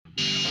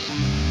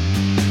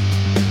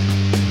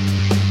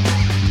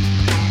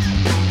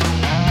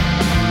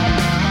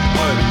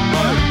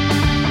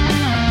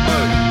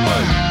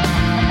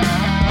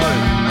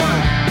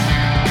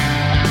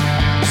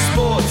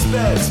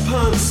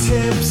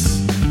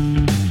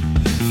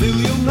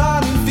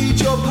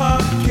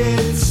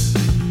kids.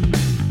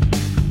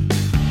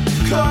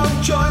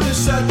 Come join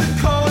us at the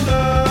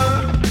corner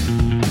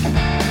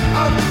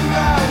of the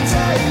round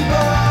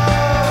table.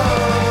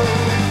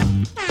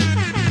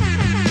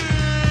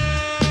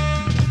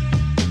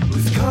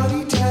 With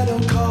Connie, Ted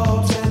and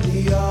Cobbs and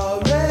the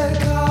Oracle.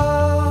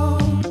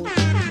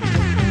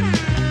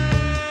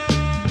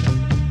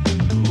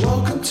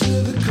 Welcome to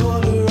the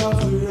corner of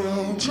the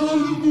round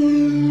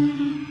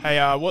table. Hey,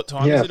 what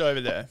time is it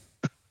over there?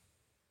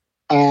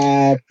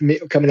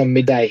 Coming on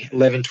midday,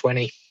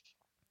 11:20.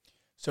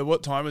 So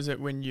what time was it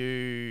when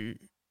you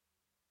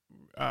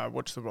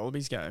watched the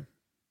Wallabies game?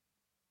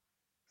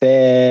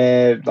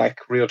 They're like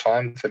real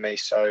time for me,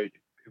 so it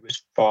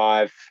was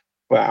 5.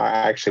 Well,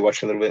 I actually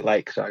watched a little bit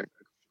late because I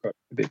got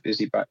a bit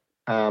busy, but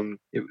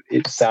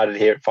it started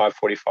here at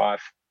 5:45,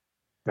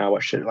 and I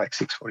watched it at like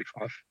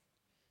 6:45.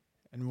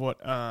 And what?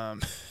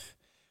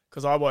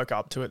 Because I woke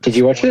up to it. Did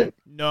you watch it?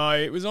 No,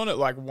 it was on at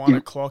like 1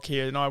 o'clock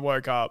here, and I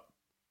woke up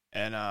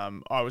and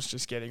I was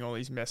just getting all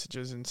these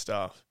messages and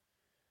stuff.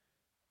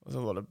 There's a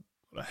lot of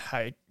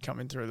hate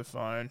coming through the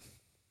phone.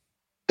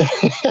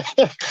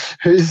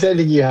 Who's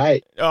sending you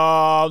hate?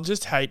 Oh,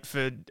 just hate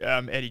for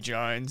Eddie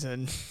Jones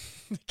and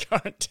the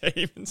current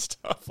team and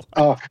stuff.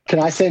 Oh, can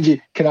I send you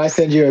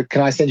a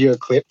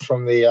clip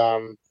from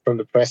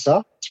the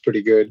presser? It's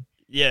pretty good.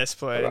 Yes,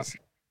 please.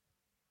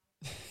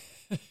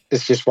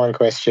 It's just one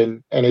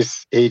question, and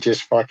he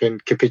just fucking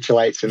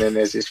capitulates, and then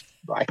there's this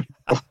like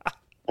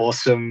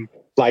awesome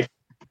like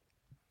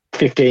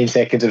 15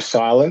 seconds of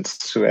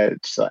silence where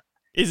it's like.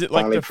 Is it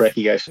like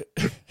Preki goes,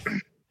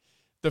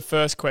 the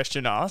first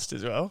question asked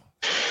as well?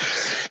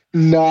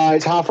 No,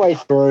 it's halfway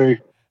through,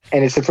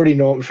 and it's a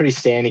pretty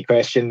standard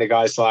question. The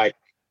guy's like,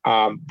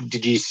 was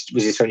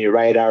this on your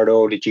radar at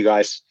all? Did you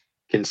guys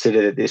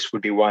consider that this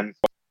would be one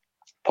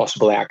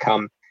possible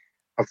outcome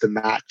of the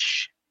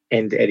match?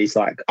 And Eddie's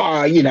like,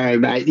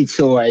 mate, it's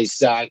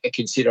always a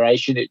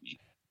consideration.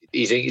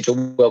 It's a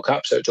World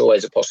Cup, so it's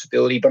always a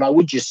possibility. But I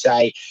would just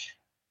say,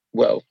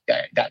 well,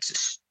 that's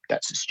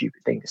a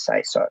stupid thing to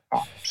say, so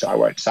I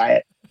won't say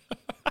it.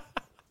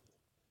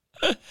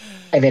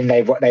 And then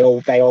they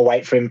all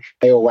wait for him.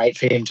 They all wait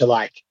for him to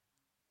like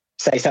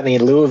say something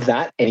in lieu of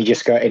that, and he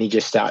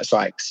just starts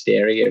like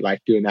staring at,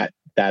 like doing that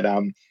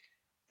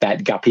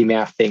guppy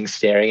mouth thing,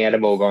 staring at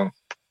him, all going.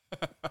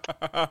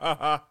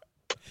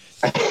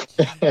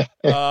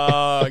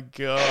 Oh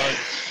God,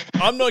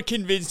 I'm not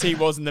convinced he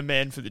wasn't the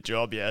man for the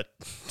job yet,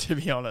 to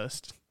be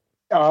honest.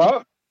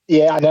 Oh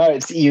yeah, I know.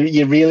 It's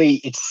you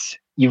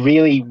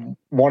really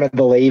want to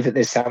believe that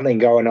there's something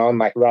going on,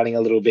 like running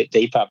a little bit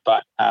deeper.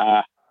 But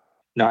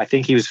no, I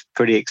think he was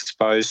pretty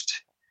exposed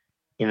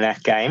in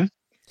that game.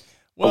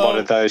 Well, a lot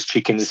of those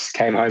chickens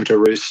came home to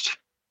roost.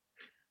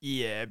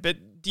 Yeah,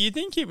 but do you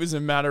think it was a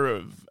matter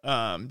of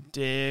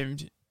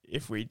damned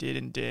if we did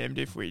and damned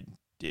if we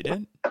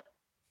didn't?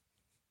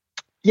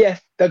 Yeah,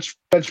 that's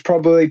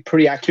probably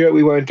pretty accurate.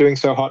 We weren't doing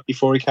so hot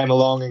before he came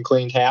along and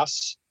cleaned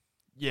house.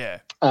 Yeah.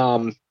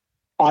 I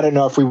don't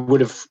know if we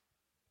would have,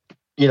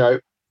 I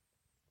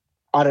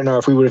don't know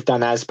if we would have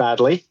done as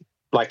badly,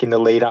 like in the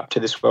lead up to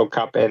this World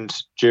Cup and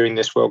during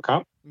this World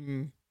Cup.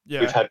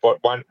 Yeah. We've had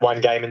one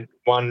game and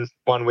one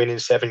win in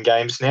 7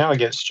 games now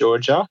against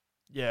Georgia.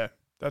 Yeah,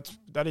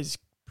 that is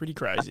pretty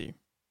crazy.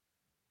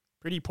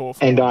 Pretty poor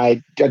form. And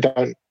I don't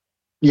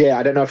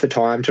know if the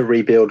time to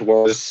rebuild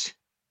was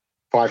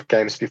 5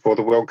 games before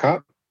the World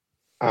Cup.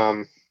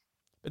 But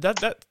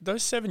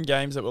those 7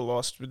 games that were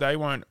lost, they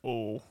weren't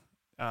all.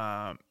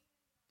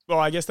 Well,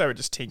 I guess they were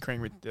just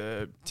tinkering with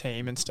the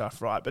team and stuff,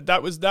 right? But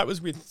that was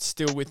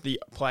still with the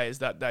players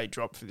that they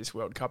dropped for this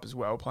World Cup as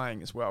well,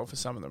 playing as well for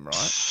some of them,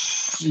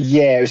 right?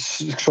 Yeah, it was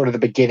sort of the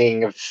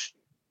beginning of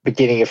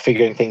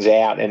figuring things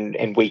out,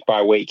 and week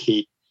by week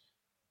he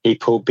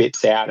pulled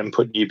bits out and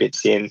put new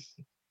bits in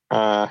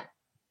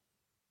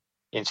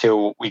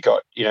until we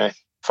got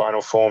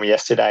final form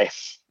yesterday.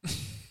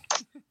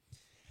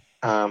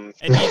 And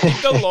do you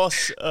think the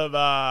loss of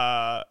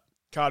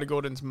Carter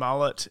Gordon's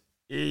mullet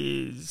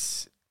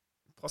is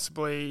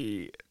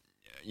possibly,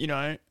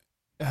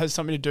 has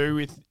something to do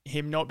with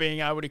him not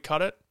being able to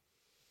cut it?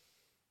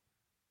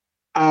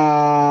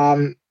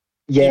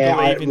 Yeah,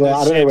 I don't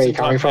know where you're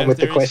coming from with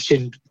the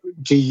question.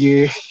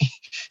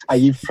 Are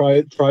you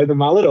pro the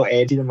mullet or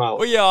anti the mullet?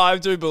 Well, yeah, I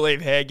do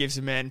believe hair gives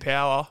a man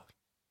power.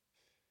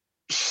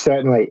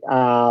 Certainly.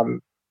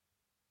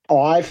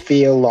 I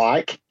feel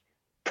like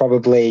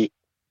probably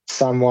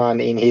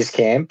someone in his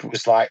camp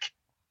was like,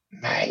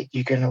 mate,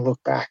 you're going to look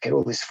back at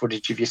all this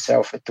footage of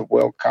yourself at the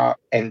World Cup,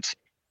 and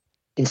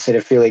instead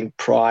of feeling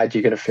pride,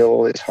 you're going to feel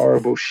all this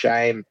horrible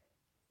shame.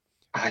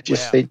 I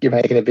just think you're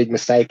making a big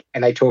mistake.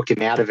 And they talked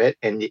him out of it,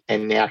 and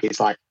now he's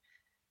like,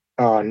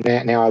 oh,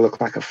 now I look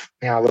like a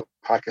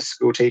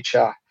school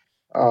teacher.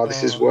 Oh,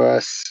 this is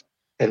worse.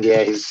 And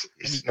yeah, he's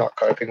not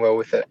coping well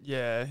with it.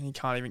 Yeah, he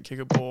can't even kick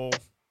a ball.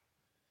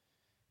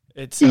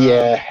 It's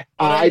I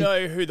don't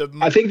know who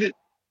I think that.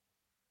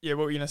 Yeah,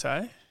 what were you gonna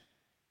say?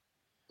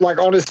 Like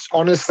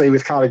honestly,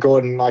 with Carter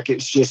Gordon, like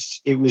it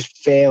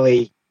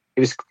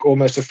was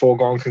almost a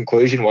foregone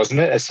conclusion, wasn't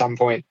it? At some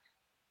point,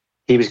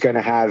 he was going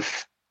to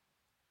have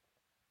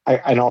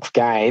an off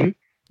game,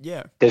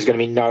 Yeah. there's going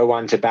to be no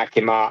one to back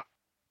him up.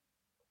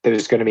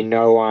 There's going to be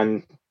no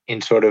one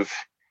in sort of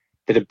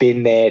that had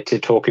been there to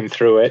talk him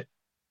through it.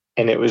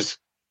 And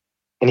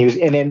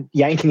and then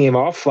yanking him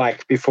off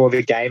like before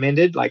the game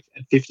ended, like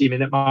at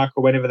 50-minute mark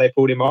or whenever they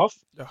pulled him off.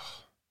 Ugh.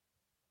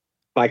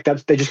 Like they're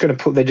just going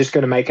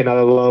to make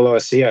another Lolo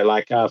Asio,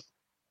 like a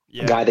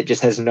guy that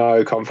just has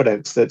no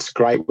confidence. That's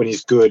great when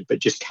he's good, but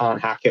just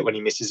can't hack it when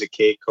he misses a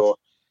kick or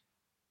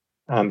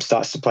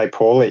starts to play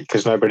poorly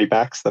because nobody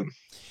backs them.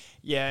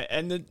 Yeah,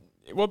 and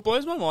what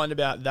blows my mind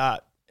about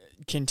that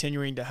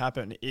continuing to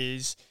happen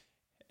is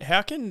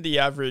how can the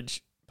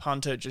average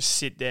punter just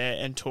sit there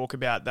and talk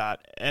about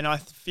that? And I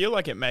feel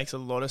like it makes a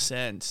lot of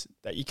sense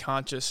that you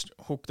can't just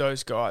hook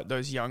those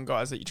young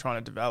guys that you're trying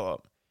to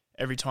develop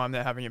every time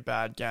they're having a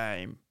bad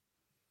game.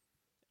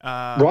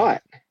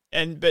 Right.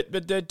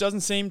 But there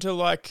doesn't seem to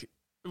like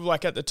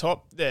at the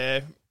top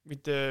there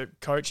with the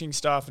coaching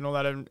staff and all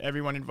that and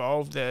everyone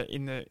involved there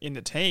in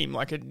the team,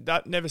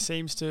 that never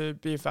seems to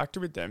be a factor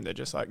with them. They're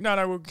just like,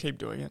 no, we'll keep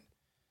doing it.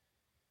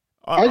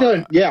 I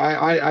don't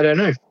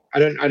know. I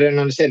don't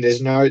understand.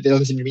 There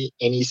doesn't seem to be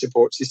any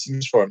support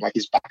systems for him. Like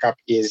his backup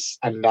is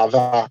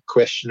another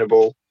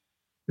questionable,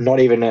 not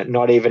even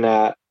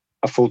a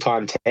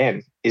full-time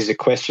 10 is a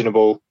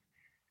questionable,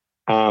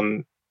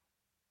 what's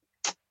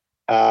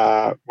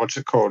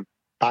it called?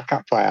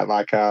 Backup player.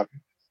 Like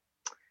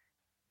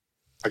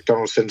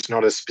Donaldson's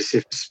not a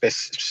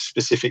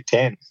specific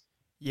 10.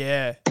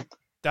 Yeah.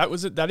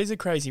 That is a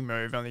crazy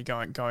move, only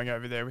going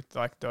over there with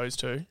like those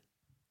two.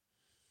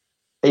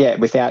 Yeah,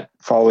 without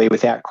Foley,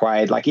 without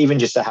Quaid, like even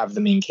just to have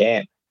them in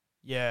camp.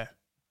 Yeah,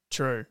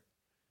 true.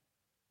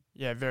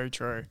 Yeah, very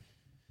true.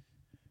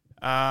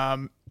 But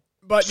I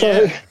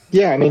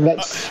mean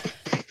that's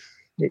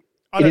it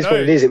is what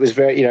it is. It was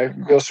very,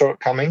 real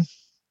shortcoming.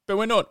 But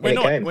we're not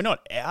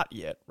out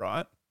yet,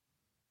 right?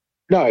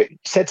 No,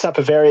 sets up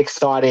a very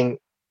exciting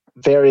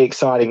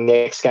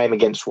next game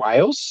against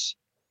Wales.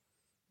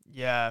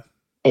 Yeah,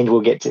 and we'll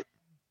get to.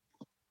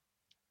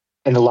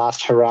 And the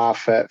last hurrah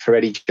for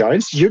Eddie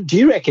Jones. Do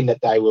you reckon that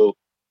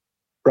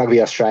Rugby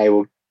Australia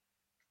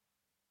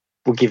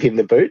will give him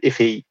the boot if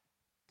he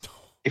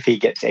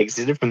gets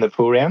exited from the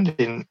pool round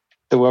in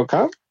the World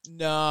Cup?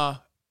 Nah.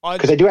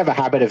 Because they do have a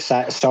habit of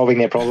solving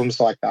their problems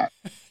like that.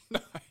 No.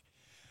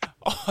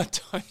 I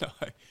don't know.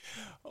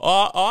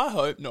 I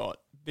hope not,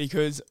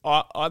 because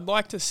I'd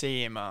like to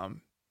see him,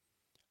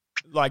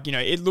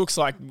 it looks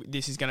like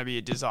this is going to be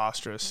a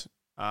disastrous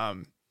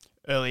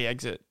early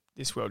exit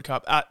this World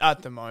Cup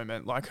at the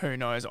moment. Like, who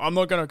knows? I'm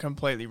not going to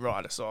completely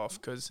write us off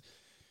because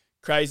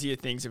crazier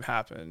things have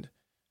happened.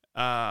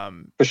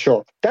 For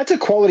sure. That's a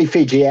quality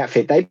Fiji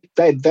outfit.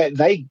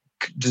 They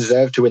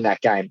deserve to win that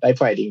game. They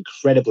played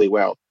incredibly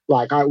well.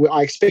 Like,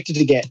 I expected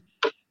to get,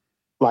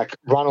 like,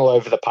 run all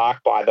over the park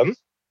by them.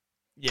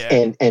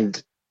 Yeah.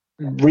 And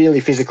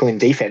really physical in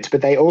defense,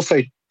 but they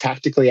also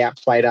tactically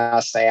outplayed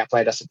us. They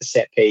outplayed us at the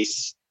set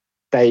piece.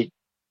 They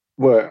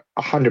were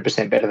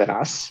 100% better than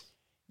us.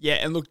 Yeah,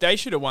 and look, they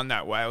should have won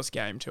that Wales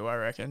game too, I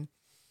reckon.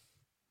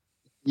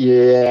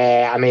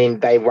 Yeah, I mean,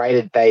 they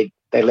waited. They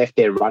left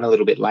their run a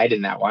little bit late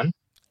in that one.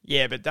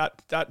 Yeah, but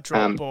that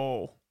drop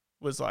ball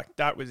was like,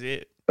 that was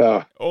it.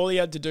 All he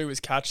had to do was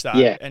catch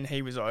that, and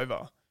he was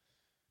over.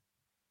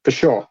 For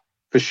sure.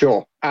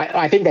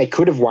 I think they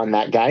could have won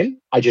that game.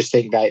 I just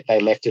think they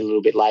left it a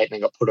little bit late and they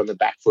got put on the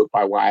back foot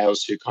by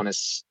Wales, who kind of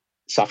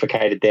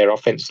suffocated their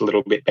offense a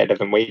little bit better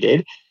than we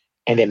did.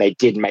 And then they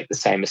did make the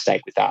same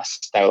mistake with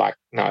us. They were like,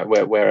 no,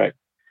 we're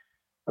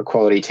a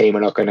quality team. We're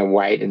not going to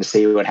wait and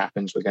see what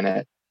happens. We're going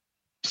to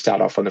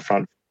start off on the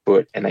front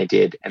foot. And they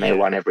did. And they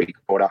won every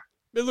quarter.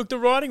 But look, the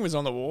writing was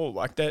on the wall.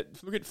 Like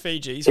that. Look at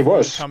Fiji's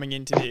coming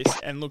into this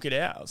and look at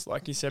ours.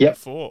 Like you said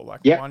before,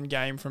 like one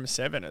game from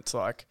 7. It's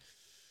like,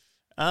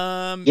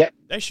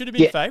 they should have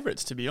been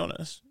favourites, to be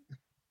honest.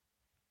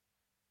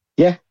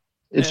 Yeah,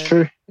 it's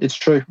true. It's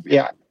true.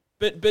 Yeah.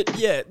 But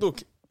yeah,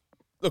 look,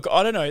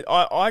 I don't know.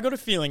 I got a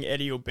feeling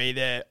Eddie will be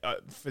there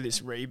for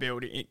this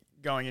rebuild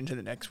going into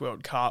the next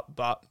World Cup,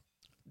 but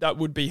that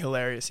would be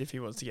hilarious if he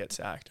was to get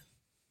sacked.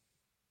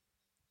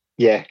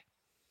 Yeah.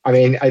 I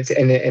mean,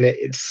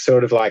 it's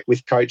sort of like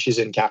with coaches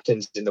and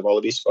captains in the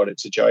Wallaby squad,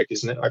 it's a joke,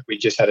 isn't it? Like we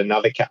just had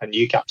a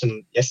new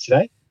captain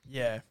yesterday.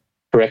 Yeah.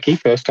 Parecki,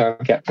 first-time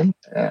captain.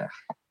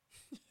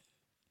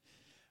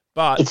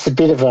 But it's a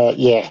bit of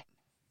a,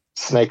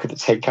 snake with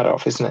its head cut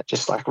off, isn't it?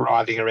 Just like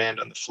writhing around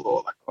on the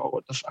floor like, oh,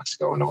 what the fuck's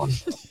going on?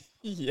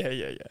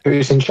 Yeah.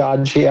 Who's in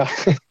charge here?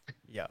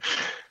 Yeah.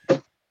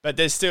 But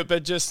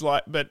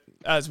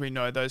as we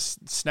know, those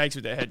snakes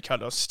with their head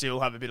cut off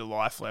still have a bit of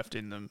life left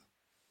in them.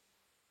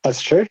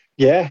 That's true.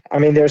 Yeah. I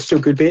mean, there are still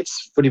good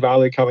bits. Footy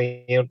Balu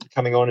coming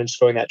on and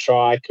scoring that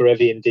try.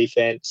 Karevi in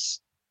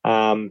defence.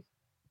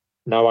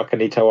 Noah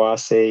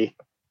Kanitawasi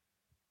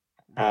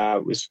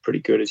was pretty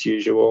good as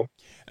usual.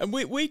 And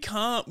we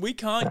can't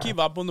give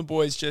up on the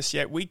boys just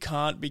yet. We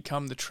can't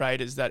become the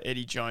traders that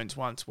Eddie Jones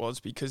once was,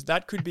 because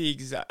that could be,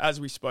 as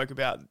we spoke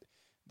about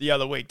the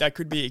other week, that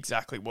could be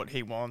exactly what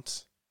he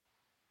wants.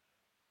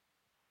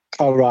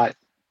 Oh, right.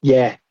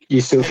 Yeah.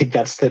 You still think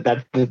that's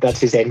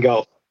his end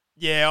goal?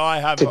 Yeah, I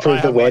have To I prove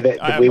that have my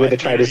I have we were my the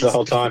traitors the theories.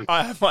 whole time.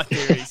 I have my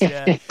theories.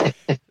 Yeah.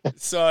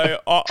 So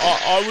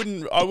I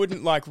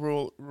wouldn't like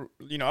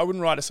I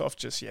wouldn't write us off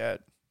just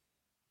yet.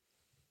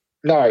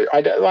 No,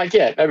 I don't, like,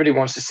 yeah, nobody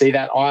wants to see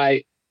that.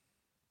 I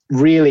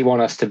really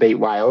want us to beat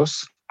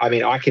Wales. I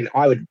mean, I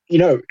would,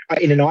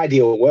 in an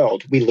ideal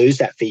world, we lose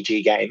that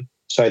Fiji game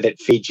so that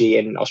Fiji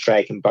and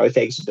Australia can both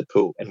exit the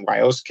pool and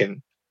Wales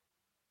can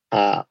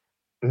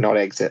not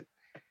exit.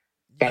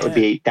 That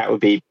would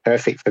be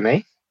perfect for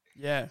me.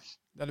 Yeah,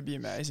 that'd be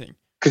amazing.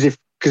 Because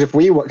if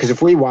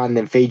we won,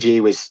 then Fiji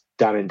was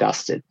done and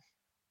dusted,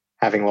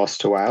 having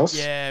lost to Wales.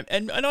 Yeah,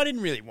 and I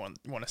didn't really want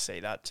to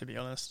see that, to be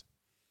honest.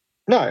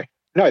 No,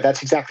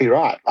 that's exactly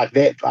right.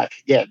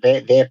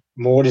 They're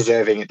more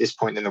deserving at this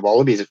point than the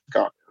Wallabies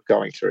are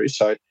going through.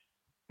 So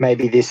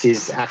maybe this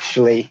is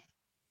actually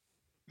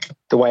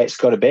the way it's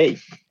got to be.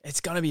 It's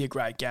going to be a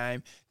great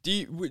game. Do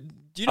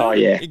you know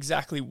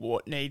exactly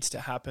what needs to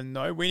happen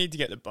though? We need to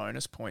get the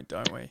bonus point,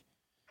 don't we?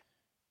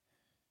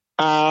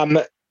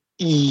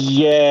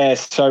 Yeah.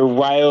 So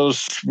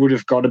Wales would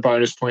have got a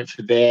bonus point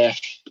for their.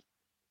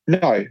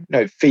 No.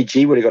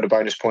 Fiji would have got a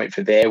bonus point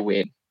for their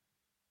win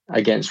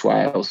against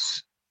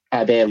Wales.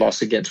 Their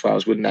loss against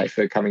Wales, wouldn't they,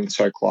 for coming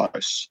so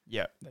close?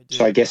 Yeah, they did.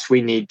 So I guess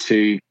we need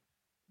to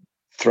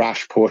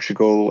thrash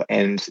Portugal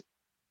and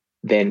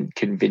then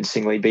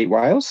convincingly beat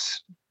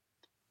Wales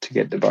to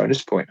get the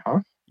bonus point, huh?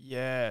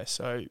 Yeah,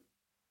 so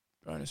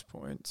bonus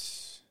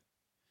points.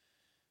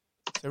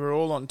 So we're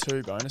all on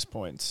 2 bonus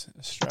points.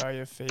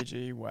 Australia,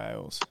 Fiji,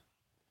 Wales.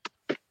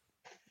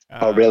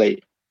 Oh,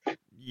 really?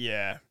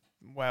 Yeah.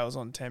 Wales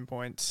on 10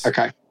 points.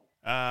 Okay.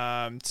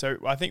 So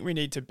I think we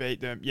need to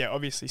beat them. Yeah,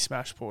 obviously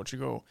smash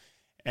Portugal,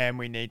 and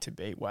we need to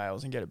beat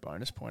Wales and get a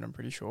bonus point, I'm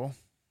pretty sure.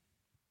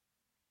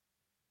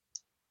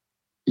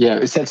 Yeah,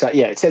 it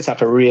sets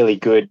up a really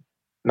good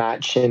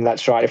match, and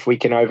that's right. If we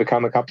can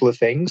overcome a couple of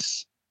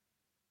things,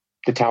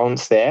 the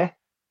talent's there.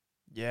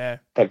 Yeah.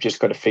 They've just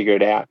got to figure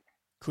it out.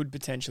 Could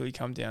potentially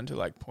come down to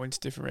like points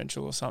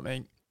differential or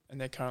something, and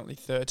they're currently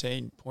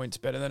 13 points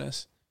better than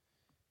us.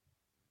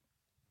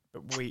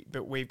 But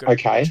we've got a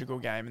Portugal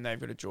game and they've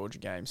got a Georgia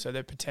game, so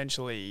they're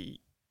potentially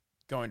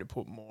going to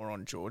put more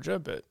on Georgia,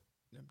 but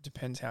it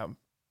depends how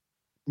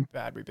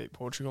bad we beat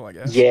Portugal, I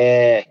guess.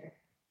 Yeah.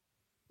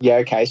 Yeah,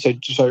 okay.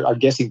 So I'm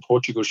guessing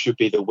Portugal should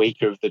be the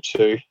weaker of the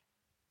two.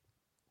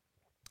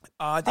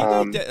 I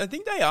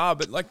think they are,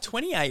 but like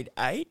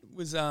 28-8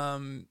 was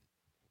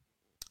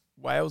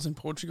Wales and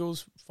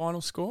Portugal's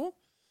final score.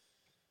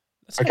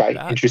 That's okay,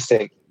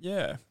 interesting.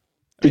 Yeah.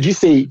 Did you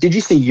see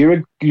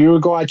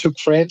Uruguay took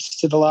France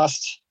to the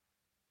last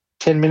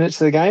 10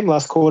 minutes of the game,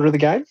 last quarter of the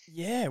game?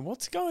 Yeah,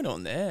 what's going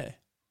on there?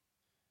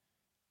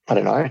 I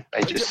don't know.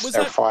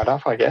 They're fired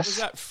up, I guess. Was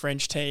that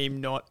French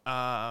team not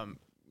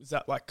was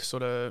that like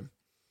sort of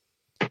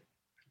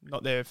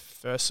not their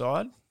first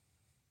side?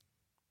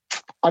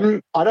 I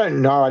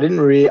don't know. I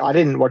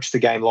didn't watch the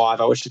game live.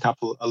 I watched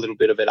a little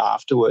bit of it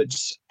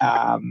afterwards.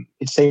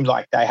 It seemed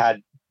like they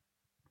had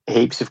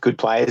heaps of good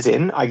players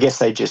in. I guess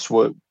they just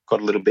got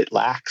a little bit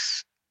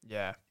lax.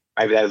 Yeah.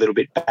 Maybe they're a little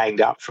bit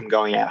banged up from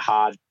going out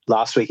hard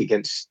last week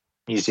against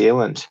New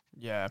Zealand.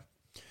 Yeah.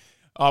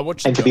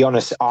 To be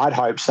honest, I'd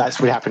hoped that's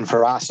what happened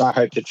for us. I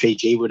hope that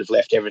Fiji would have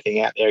left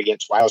everything out there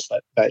against Wales,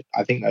 but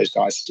I think those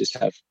guys just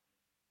have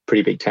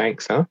pretty big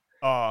tanks, huh?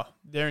 Oh,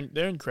 they're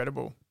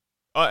incredible.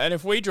 And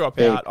if we drop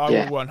out, I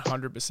will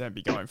 100%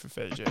 be going for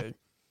Fiji.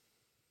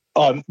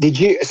 Did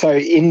you? So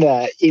in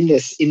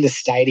the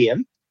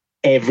stadium,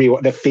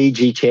 the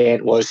Fiji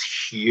chant was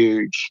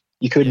huge.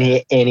 You couldn't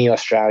hear any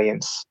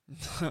Australians.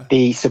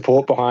 The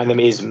support behind them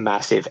is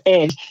massive,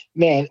 and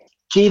man,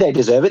 gee, they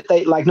deserve it.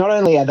 They not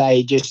only are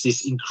they just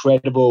this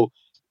incredible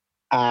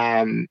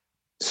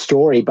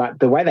story, but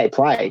the way they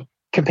play.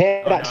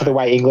 Compare that to the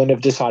way England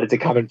have decided to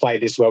come and play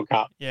this World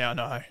Cup. Yeah, I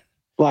know.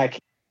 Like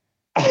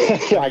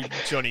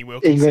Johnny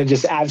Wilkinson. England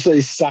just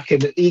absolutely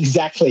sucking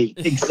exactly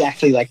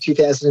like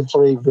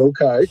 2003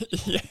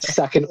 Wilco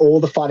sucking all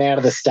the fun out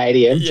of the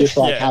stadium,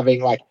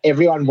 having like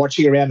everyone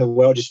watching around the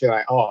world just being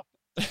like, oh,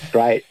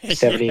 great,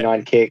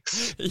 79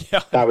 kicks.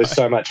 Yeah, that was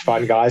so much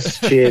fun, guys.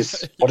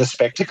 Cheers. What a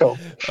spectacle.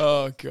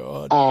 Oh,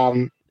 God.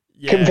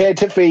 Compared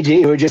to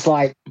Fiji, who are just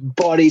like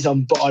bodies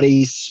on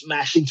bodies,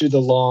 smashing through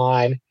the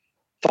line,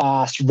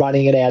 fast,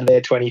 running it out of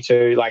their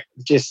 22, like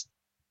just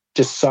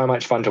so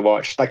much fun to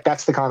watch. Like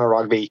that's the kind of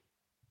rugby,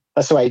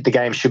 that's the way the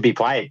game should be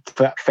played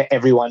for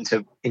everyone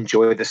to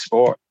enjoy the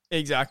sport.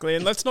 Exactly.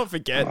 And let's not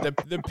forget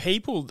the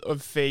people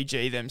of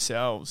Fiji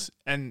themselves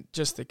and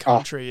just the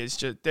country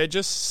they're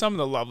just some of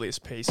the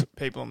loveliest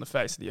people on the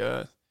face of the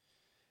earth.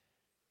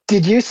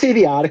 Did you see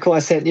the article I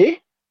sent you?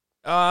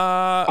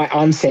 I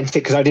unsent it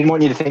because I didn't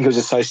want you to think it was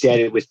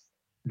associated with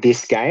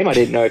this game. I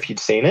didn't know if you'd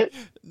seen it.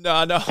 No.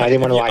 I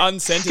didn't want to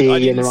steer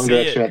you in the wrong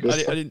direction.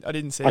 I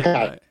didn't see it.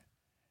 No.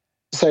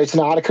 So it's an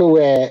article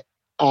where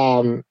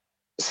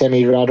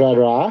Semi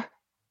Radradra,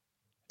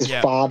 his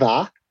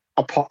father,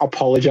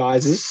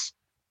 apologizes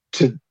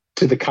to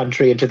the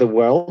country and to the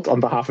world on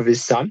behalf of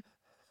his son.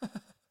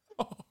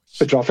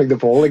 for dropping the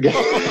ball again.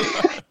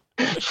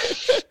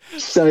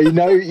 So you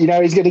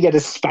know he's going to get a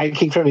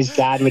spanking from his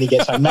dad when he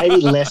gets home. Maybe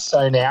less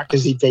so now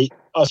because he beat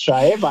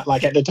Australia, but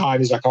like at the time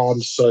he's like, "Oh,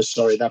 I'm so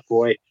sorry, that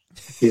boy,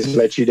 he's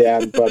let you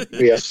down, but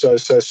we are so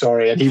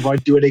sorry, and he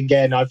won't do it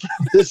again, I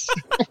promise."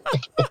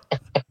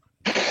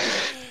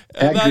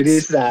 How good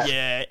is that?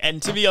 Yeah,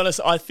 and to be honest,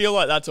 I feel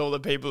like that's all the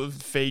people of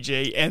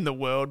Fiji and the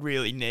world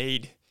really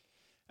need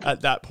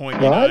at that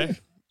point, you know.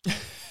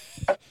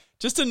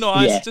 Just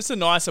a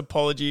nice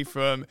apology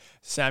from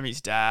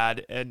Sammy's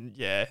dad, and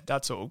yeah,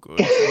 that's all good.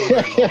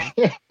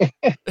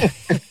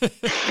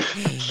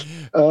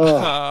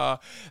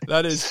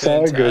 That is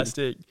so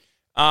fantastic.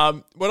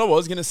 What I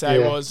was going to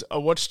say was I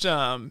watched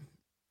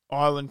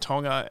Ireland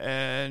Tonga,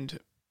 and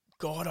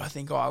God, I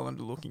think Ireland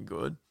are looking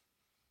good.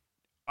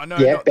 I know.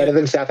 Yeah, better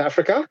than South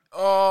Africa?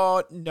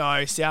 Oh,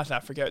 no, South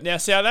Africa. Now,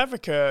 South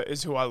Africa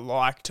is who I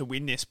like to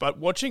win this, but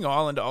watching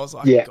Ireland, I was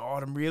like,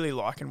 God, I'm really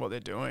liking what they're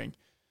doing.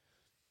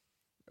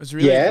 I was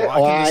really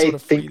liking the sort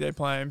of footy they're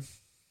playing.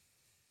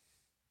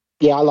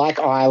 Yeah, I like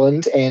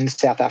Ireland and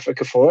South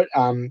Africa for it.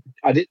 Who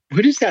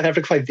did South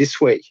Africa play this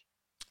week?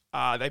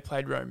 They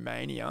played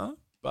Romania,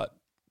 but...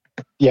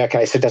 Yeah,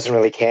 okay, so it doesn't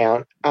really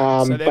count.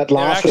 But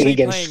last week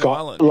against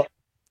Scotland...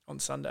 on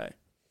Sunday.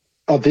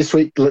 Oh, this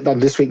week they're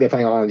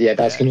playing Ireland. Yeah,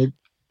 that's going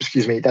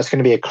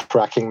to be a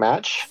cracking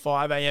match.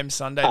 5 a.m.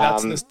 Sunday.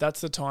 That's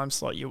the time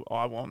slot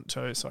I want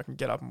too, so I can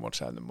get up and watch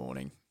that in the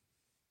morning.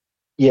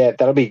 Yeah,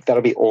 that'll be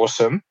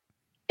awesome.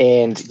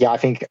 And yeah, I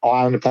think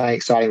Ireland are playing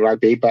exciting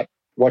rugby. But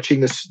watching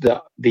the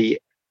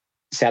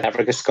South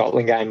Africa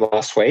Scotland game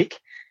last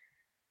week,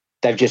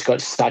 they've just got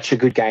such a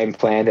good game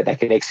plan that they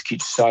can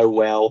execute so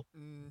well.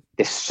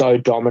 They're so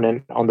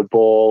dominant on the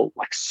ball.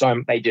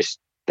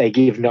 They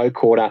give no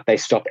quarter. They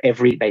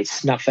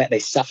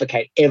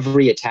suffocate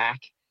every attack,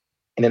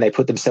 and then they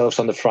put themselves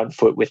on the front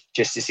foot with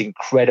just this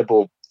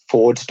incredible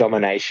forwards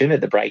domination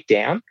at the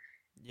breakdown.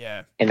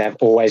 Yeah, and they've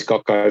always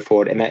got go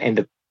forward, and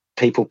the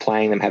people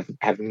playing them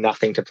have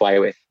nothing to play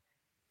with.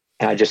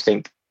 And I just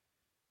think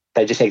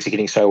they're just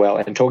executing so well.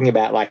 And talking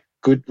about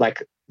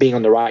being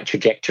on the right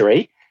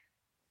trajectory,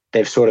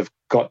 they've sort of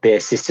got their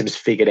systems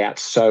figured out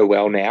so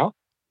well now.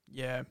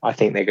 Yeah, I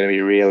think they're going to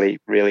be really,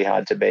 really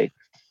hard to beat.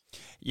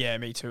 Yeah,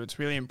 me too. It's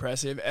really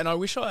impressive. And I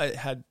wish I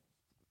had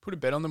put a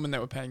bet on them when they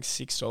were paying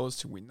 $6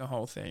 to win the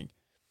whole thing.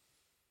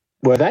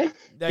 Were they?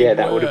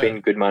 That would have been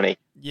good money.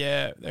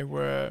 Yeah, they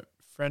were.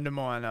 A friend of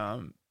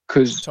mine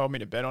told me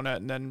to bet on it,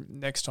 and then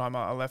next time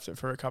I left it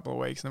for a couple of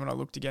weeks, and then when I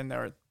looked again, they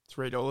were at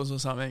 $3 or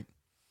something.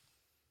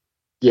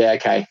 Yeah,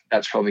 okay.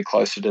 That's probably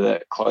closer to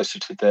the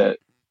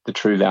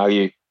true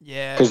value.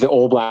 Yeah. Because the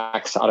All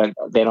Blacks,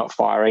 they're not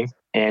firing,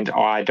 and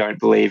I don't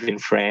believe in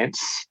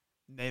France.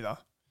 Neither.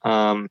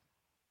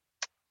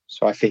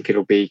 So I think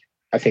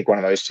one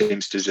of those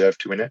teams deserve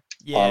to win it.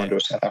 Yeah. Ireland or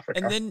South Africa.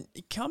 And then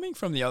coming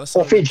from the other side.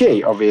 Or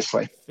Fiji,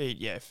 obviously.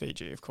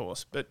 Fiji, of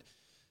course. But,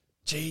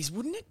 geez,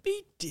 wouldn't it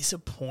be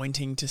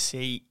disappointing to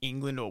see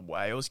England or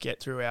Wales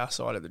get through our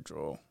side of the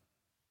draw?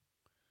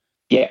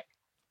 Yeah.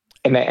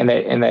 And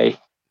they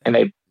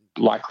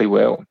likely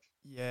will.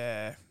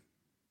 Yeah.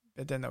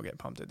 But then they'll get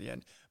pumped at the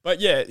end. But,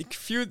 yeah, a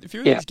few of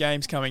these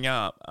games coming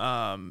up,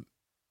 what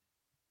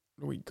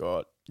do we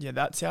got? Yeah,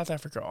 that South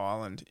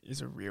Africa-Ireland is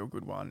a real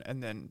good one.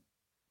 And then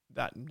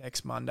that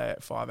next Monday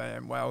at 5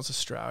 a.m,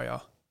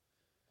 Wales-Australia.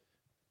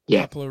 Yeah.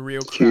 A couple of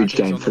real huge crackers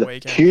game on the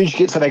weekend. Huge.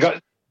 So it's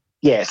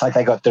like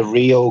they got the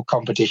real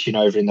competition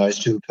over in those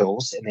two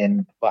pools, and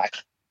then like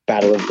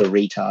battle of the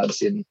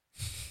retards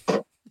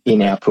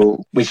in our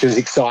pool, which was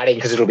exciting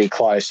because it'll be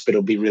close, but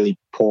it'll be really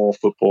poor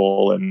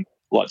football and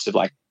lots of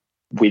like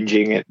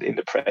whinging in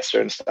the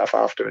presser and stuff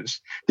afterwards.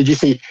 Did you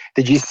see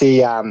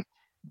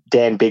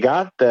Dan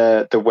Biggar,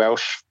 the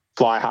Welsh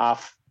fly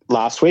half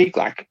last week,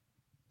 like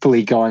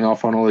fully going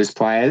off on all his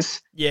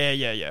players?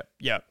 Yeah.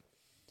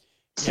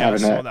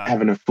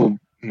 Having a full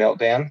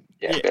meltdown.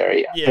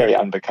 Very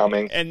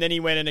unbecoming. And then he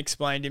went and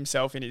explained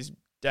himself in his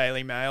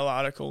Daily Mail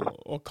article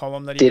or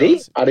column that he did.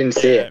 does. I didn't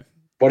see it.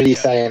 What did he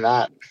say in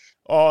that?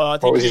 Oh,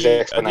 what was his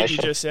explanation? I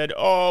think he just said,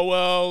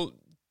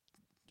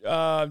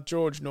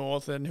 George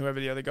North and whoever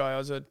the other guy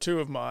was are two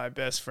of my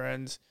best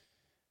friends.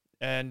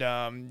 And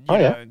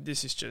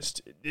this is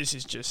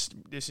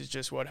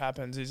just what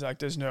happens. He's like,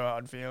 there's no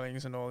hard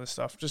feelings and all this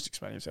stuff. Just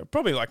explaining himself.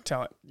 Probably like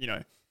telling,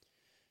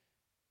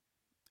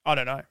 I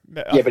don't know.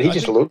 But he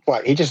just looked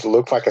like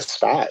a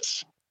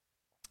spaz.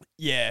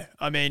 Yeah,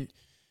 I mean,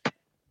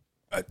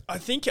 I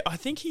think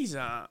he's.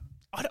 I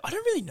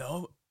don't really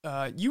know.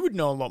 You would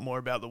know a lot more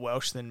about the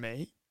Welsh than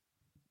me,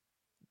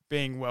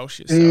 being Welsh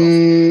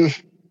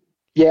yourself.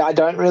 Yeah, I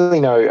don't really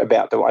know I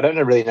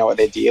don't really know what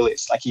their deal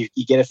is. Like you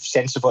get a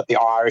sense of what the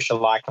Irish are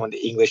like and what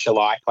the English are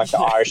like. Like the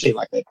Irish seem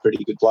like they're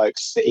pretty good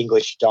blokes. The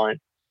English don't.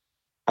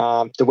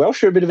 The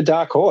Welsh are a bit of a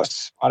dark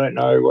horse. I don't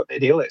know what their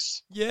deal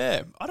is.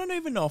 Yeah, I don't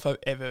even know if I've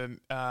ever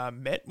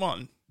met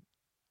one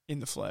in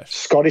the flesh.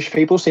 Scottish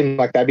people seem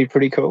like that'd be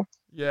pretty cool.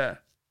 Yeah.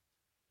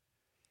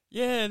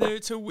 Yeah,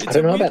 it's a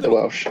about the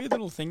Welsh. Weird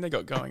little thing they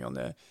got going on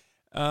there.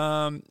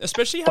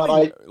 Especially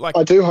I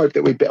do hope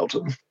that we belt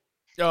them.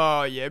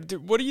 Oh, yeah.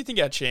 What do you think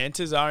our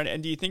chances are?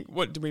 And do you think,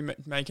 do we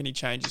make any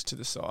changes to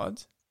the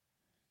sides?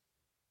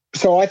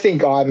 So I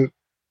think I'm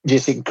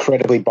just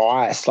incredibly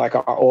biased. Like,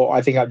 or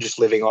I think I'm just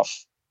living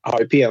off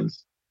hopium.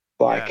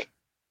 Like,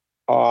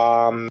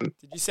 Did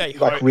you say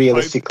like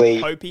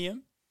realistically,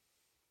 hopium?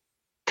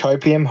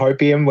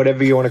 Hopium,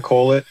 whatever you want to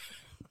call it.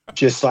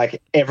 Just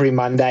like every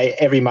Monday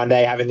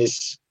having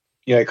this,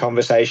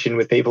 conversation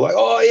with people like,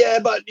 oh yeah,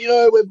 but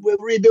we're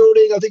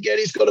rebuilding. I think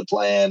Eddie's got a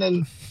plan,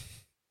 and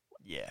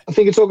yeah, I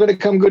think it's all going to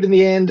come good in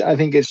the end. I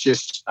think it's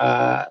just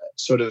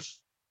sort of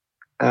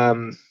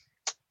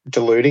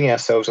deluding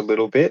ourselves a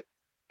little bit.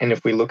 And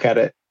if we look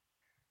at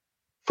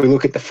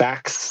the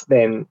facts,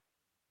 then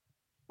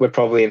we're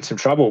probably in some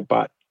trouble.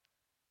 But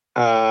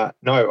no,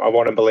 I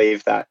want to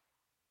believe that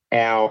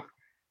our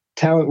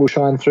talent will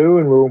shine through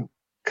and we'll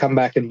come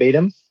back and beat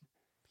them.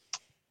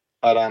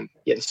 But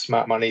the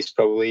smart money's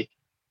probably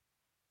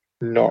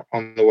not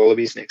on the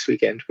Wallabies next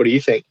weekend. What do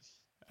you think?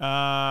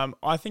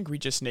 I think we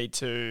just need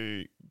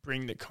to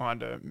bring the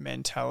kind of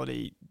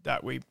mentality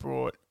that we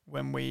brought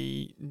when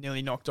we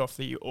nearly knocked off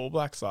the All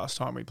Blacks last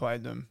time we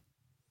played them.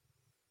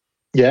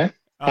 Yeah.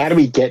 How do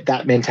we get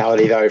that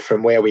mentality though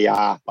from where we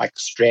are, like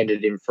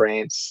stranded in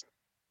France?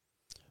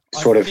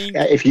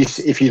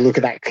 If you look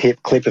at that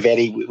clip of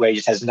Eddie where he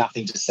just has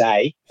nothing to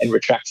say and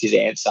retracts his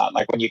answer,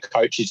 like when your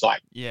coach is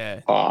like,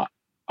 oh,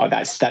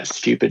 that's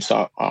stupid,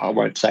 so I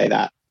won't say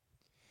that.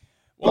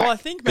 Well, like, I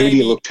think who do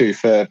you look to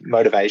for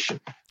motivation?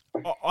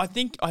 I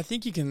think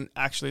you can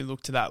actually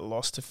look to that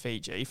loss to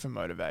Fiji for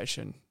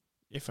motivation.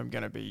 If I'm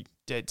going to be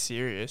dead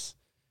serious,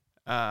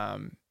 I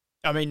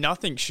mean,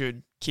 nothing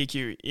should kick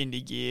you into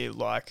gear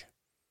like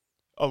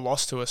a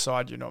loss to a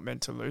side you're not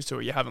meant to lose to,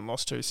 or you haven't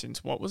lost to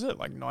since what was it,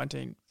 like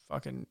 69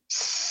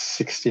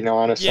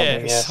 or something?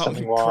 Yeah,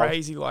 something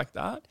crazy like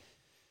that.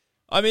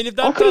 I mean, if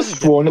that I could have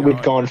sworn that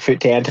we'd gone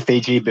down to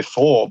Fiji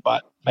before,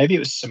 but maybe it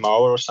was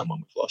Samoa or someone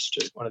we've lost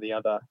to, one of the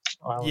other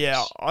islands.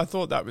 Yeah, I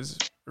thought that was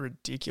a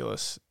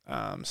ridiculous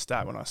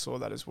stat when I saw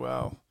that as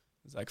well.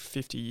 It was like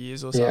 50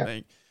 years or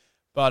something.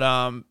 But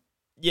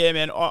yeah,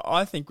 man,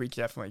 I think we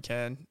definitely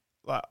can.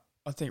 Like,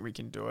 I think we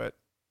can do it.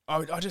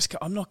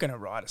 I'm not going to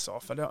write us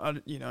off. I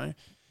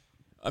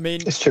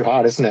mean, it's too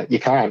hard, isn't it? You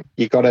can't.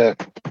 You've got to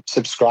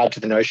subscribe to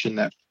the notion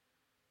that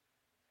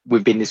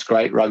we've been this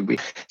great rugby.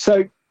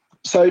 So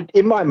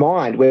in my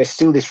mind, we're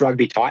still this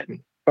rugby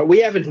titan, but we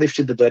haven't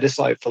lifted the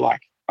Bledisloe for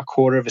like a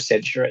quarter of a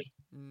century.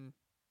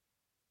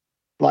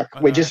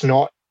 Like, we're just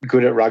not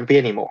good at rugby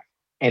anymore,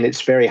 and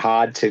it's very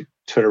hard to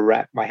sort of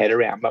wrap my head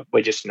around, but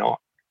we're just not.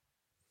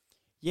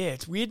 Yeah,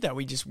 it's weird that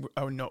we're just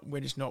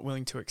not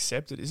willing to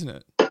accept it, isn't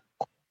it?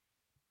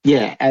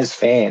 Yeah, as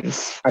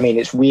fans. I mean,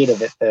 it's weirder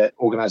that the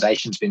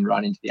organisation's been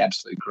run into the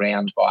absolute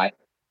ground by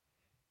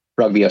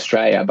Rugby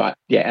Australia, but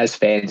yeah, as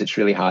fans, it's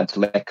really hard to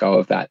let go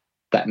of that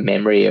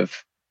memory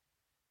of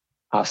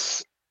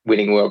us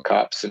winning World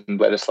Cups and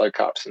Bledisloe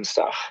Cups and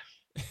stuff.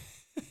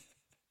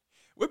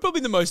 We're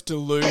probably the most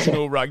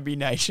delusional rugby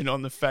nation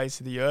on the face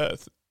of the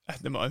earth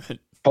at the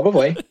moment.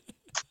 Probably.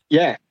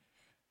 Yeah.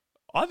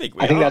 I think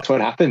that's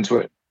what happens.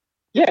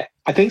 Yeah,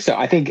 I think so.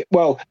 I think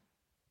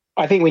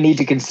we need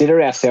to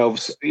consider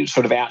ourselves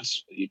sort of a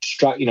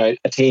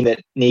team that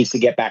needs to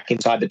get back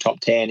inside the top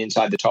 10,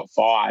 inside the top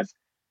 5,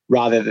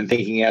 rather than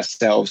thinking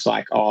ourselves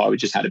like, oh, we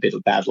just had a bit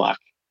of bad luck.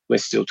 We're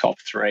still top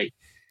 3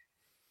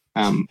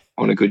 on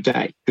a good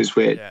day, because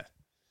we're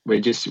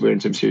in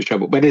some serious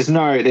trouble. But there's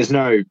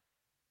nothing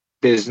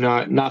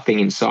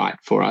in sight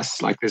for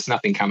us. Like, there's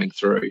nothing coming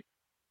through.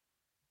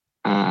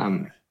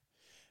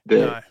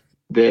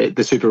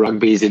 The Super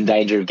Rugby is in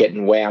danger of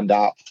getting wound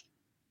up.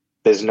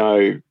 There's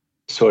no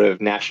sort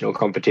of national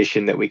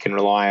competition that we can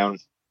rely on.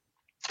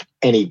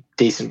 Any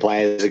decent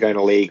players are going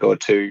to league or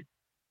to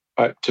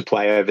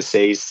play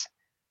overseas.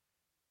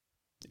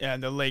 Yeah,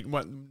 and the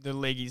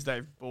leagueies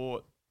they've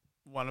bought,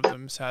 one of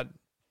them's had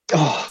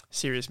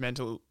serious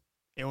mental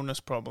illness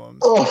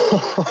problems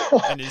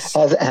and is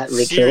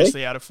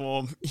seriously out of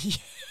form.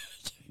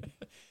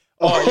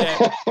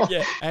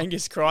 Yeah,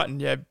 Angus Crichton,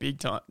 yeah, big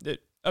time.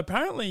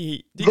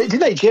 Apparently, did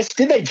they just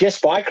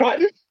buy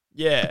Crichton?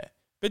 Yeah,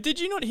 but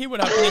did you not hear what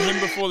happened to him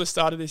before the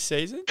start of this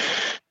season?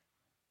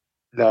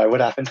 No,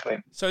 what happened to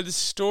him? So the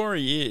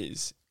story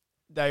is,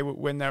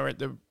 when they were at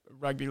the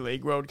Rugby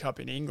League World Cup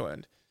in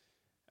England,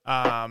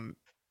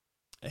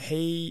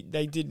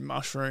 they did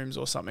mushrooms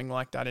or something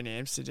like that in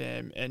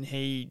Amsterdam, and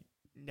he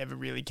never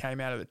really came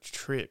out of the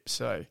trip.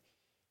 So,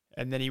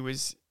 and then he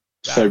was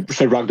back.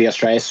 So Rugby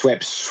Australia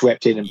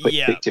swept in and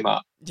picked him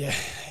up. Yeah,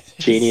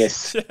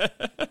 genius. Yeah,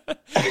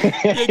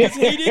 because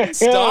he didn't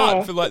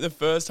start for like the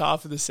first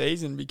half of the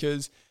season,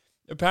 because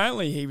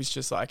apparently he was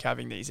just like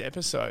having these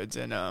episodes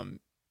and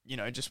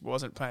just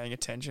wasn't paying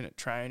attention at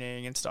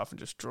training and stuff, and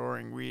just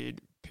drawing weird,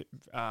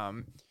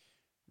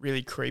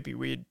 really creepy,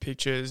 weird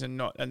pictures,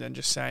 and then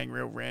just saying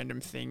real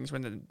random things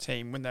when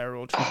they were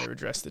all trying to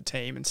address the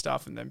team and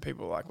stuff, and then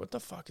people were like, "What the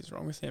fuck is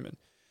wrong with him?"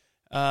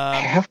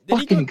 How Then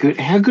he fucking got. good?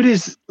 How good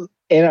is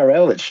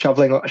NRL at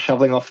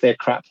shoveling off their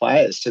crap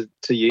players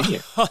to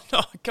union? I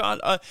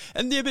can't.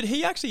 But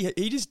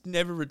he just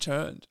never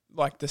returned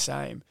like the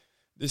same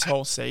this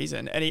whole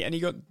season, and he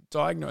got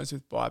diagnosed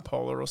with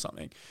bipolar or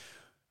something.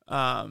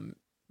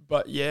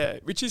 But yeah,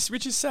 which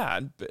is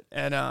sad.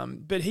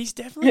 But he's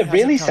definitely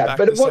really hasn't come sad. back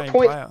But the at what same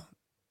point? player.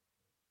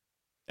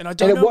 And I And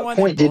don't at know why what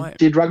they point buy him.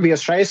 did Rugby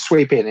Australia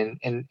sweep in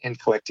and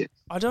collect it?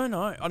 I don't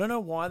know. I don't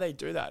know why they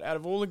do that. Out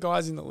of all the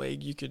guys in the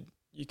league, you could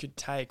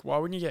take. Why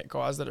wouldn't you get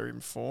guys that are in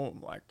form?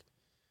 Like,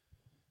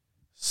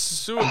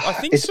 I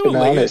think It's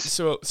bananas.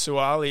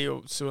 Suali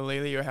or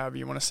Sualili or however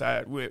you want to say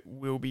it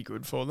will be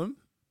good for them.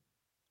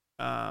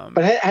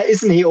 But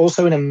isn't he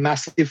also in a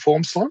massive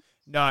form slump?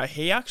 No,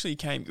 he actually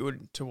came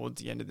good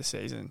towards the end of the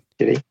season.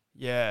 Did he?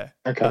 Yeah.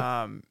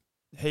 Okay.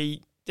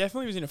 He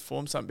definitely was in a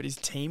form slump, but his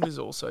team was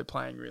also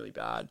playing really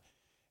bad.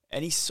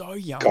 And he's so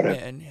young, Got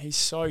it. man. He's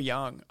so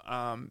young.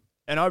 And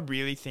I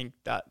really think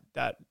that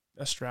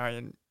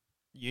Australian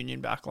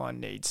Union backline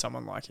needs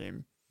someone like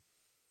him.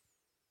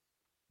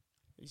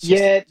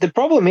 Yeah, the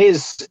problem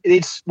is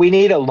we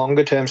need a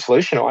longer term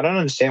solution. I don't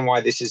understand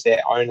why this is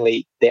their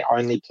only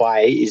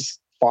play is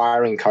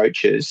firing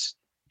coaches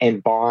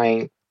and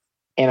buying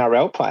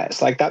NRL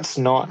players. Like, that's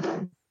not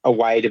a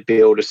way to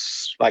build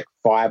a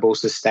viable,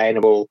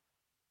 sustainable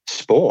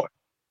sport.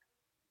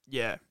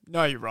 Yeah,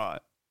 no, you're right.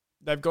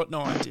 They've got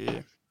no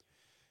idea.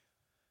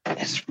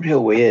 It's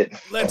real weird.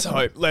 Let's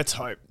hope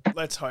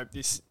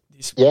this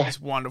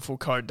wonderful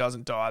code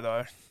doesn't die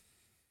though.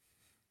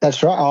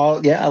 That's right.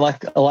 Oh, yeah, I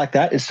like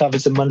that. It's tough.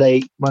 It's a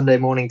Monday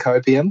morning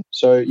copium.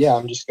 So yeah,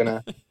 I'm just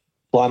gonna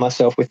ply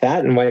myself with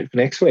that and wait for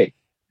next week.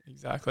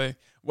 Exactly.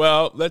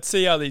 Well, let's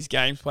see how these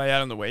games play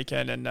out on the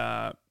weekend, and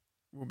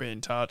we'll be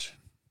in touch.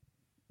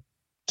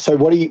 So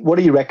what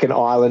do you reckon,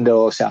 Ireland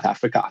or South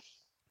Africa?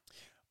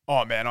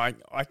 Oh man,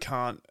 I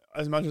can't.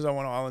 As much as I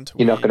want Ireland to You're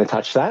win. not going to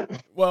touch that?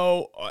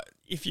 Well,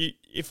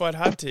 if I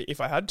had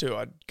to,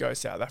 I'd go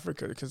South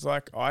Africa because,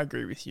 like, I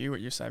agree with you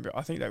what you're saying, but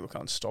I think they look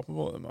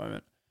unstoppable at the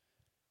moment.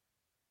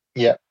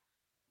 Yeah,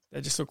 they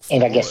just look.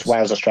 And flawless. I guess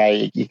Wales,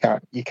 Australia, you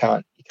can't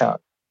bet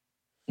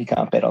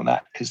on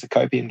that because the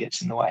copium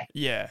gets in the way.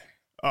 Yeah.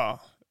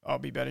 Oh, I'll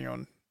be betting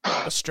on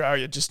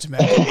Australia just to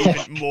make it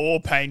even more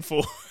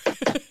painful.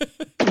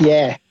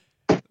 Yeah.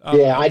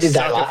 Yeah, I did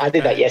that. I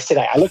did that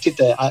yesterday. I looked at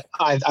the odds.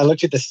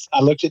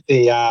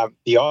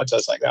 I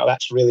was like, "Oh,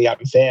 that's really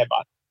unfair."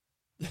 But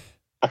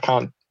I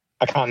can't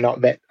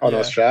not bet on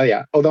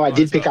Australia. Although I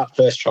did pick up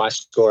first try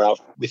scorer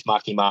with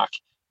Marky Mark.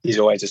 He's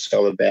always a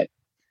solid bet.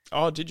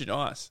 Oh, did you?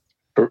 Nice.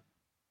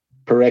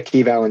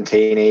 Parecki,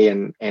 Valentini,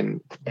 and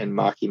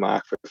Marky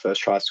Mark for the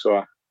first try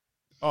scorer.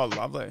 Oh,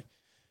 lovely.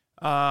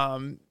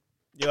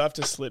 You'll have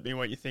to slip me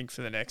what you think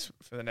for the next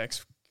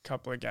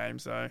couple of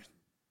games, though.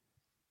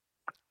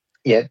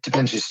 Yeah, it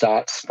depends who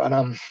starts, but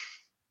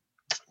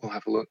we'll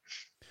have a look.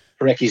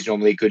 Parecki's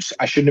normally good.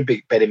 I shouldn't have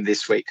bet him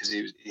this week because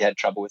he had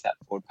trouble with that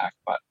forward pack,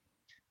 but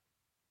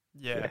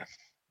yeah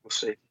we'll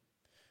see.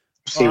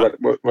 What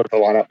the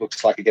lineup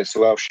looks like against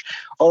the Welsh.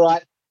 All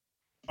right,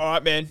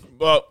 man.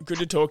 Well, good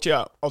to talk to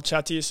you. I'll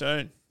chat to you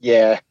soon.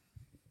 Yeah,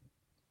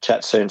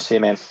 chat soon. See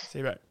you, man. See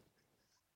you, mate.